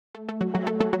And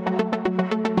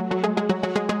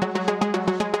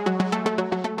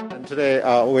today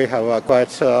we have a quite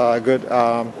good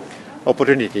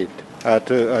opportunity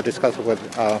to discuss with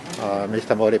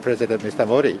Mr. Modi, President Mr.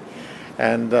 Modi.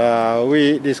 And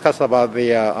we discussed about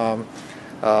the,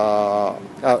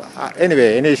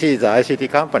 anyway, NEC is an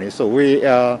ICT company, so we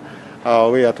are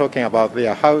talking about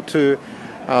how to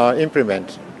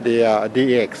implement the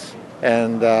DX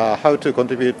and how to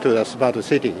contribute to the smart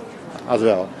city as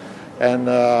well. And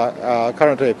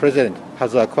currently, President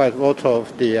has quite a lot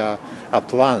of the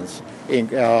plans in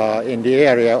the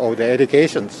area of the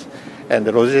educations and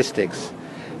the logistics,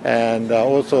 and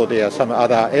also there are some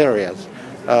other areas.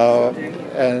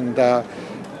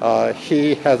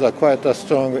 He has quite a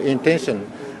strong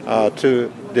intention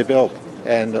to develop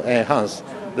and enhance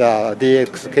the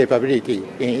DX capability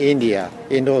in India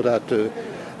in order to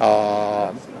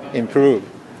improve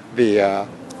the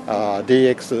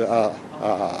DX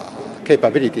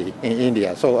capability in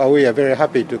India. So we are very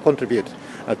happy to contribute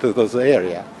to those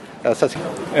areas.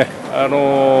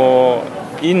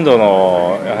 インド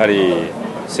のやはり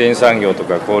繊維産業と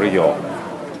か小売業。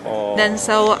Then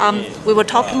we were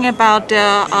talking about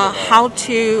how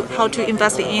to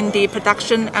invest in the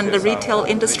production and the retail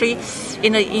industry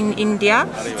in India.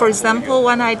 For example,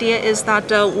 one idea is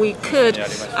that we could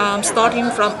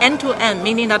starting from end to end,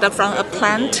 meaning that from a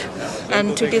plant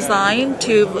and to design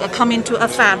to come into a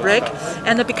fabric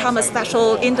and become a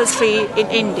special industry in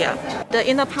India.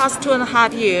 In the past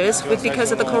 2.5 years,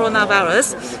 because of the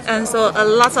coronavirus, and so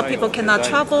lots of people cannot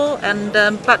travel. And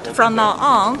but from now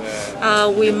on,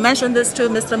 we mentioned this to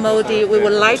Mr. Modi. We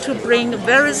would like to bring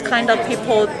various kind of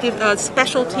people,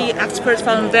 specialty experts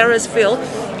from various fields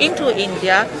into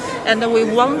India, and we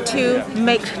want to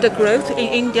make the growth in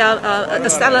India,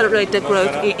 accelerate the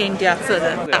growth in India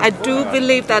further. I do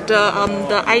believe that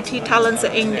the IT talents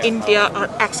in India are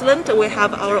excellent. We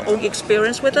have our own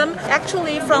experience with them.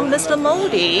 Actually, from Mr.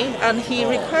 Modi, and he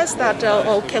requests that,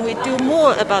 can we do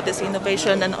more about this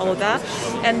innovation and all that?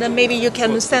 And then maybe you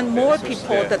can send more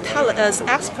people, the talent as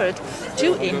experts,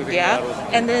 to India.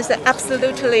 And then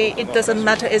absolutely, it doesn't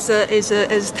matter.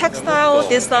 Is textile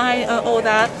design all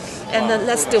that, and then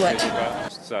let's do it.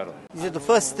 The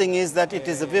first thing is that it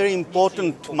is a very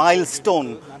important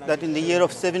milestone that in the year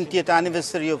of 70th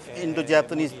anniversary of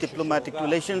Indo-Japanese diplomatic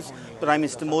relations, Prime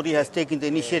Minister Modi has taken the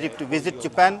initiative to visit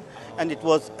Japan, and it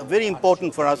was very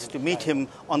important for us to meet him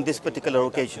on this particular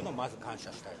occasion.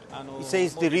 He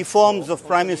says the reforms of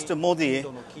Prime Minister Modi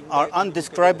are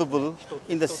undescribable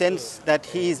in the sense that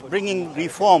he is bringing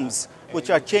reforms which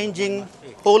are changing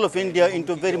whole of India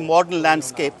into a very modern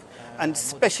landscape, and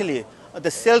especially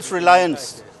the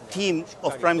self-reliance theme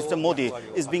of Prime Minister Modi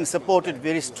is being supported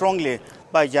very strongly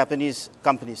by Japanese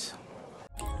companies.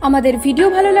 আমাদের video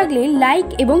ভালো লাগলে like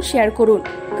এবং share করুন।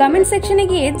 Comment সেকশনে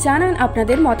গিয়ে জানান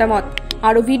আপনাদের মতামত।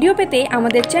 আরো ভিডিও পেতে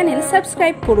আমাদের চ্যানেল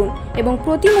সাবস্ক্রাইব করুন এবং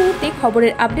প্রতি মুহূর্তে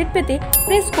খবরের আপডেট পেতে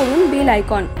প্রেস করুন বেল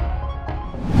আইকন।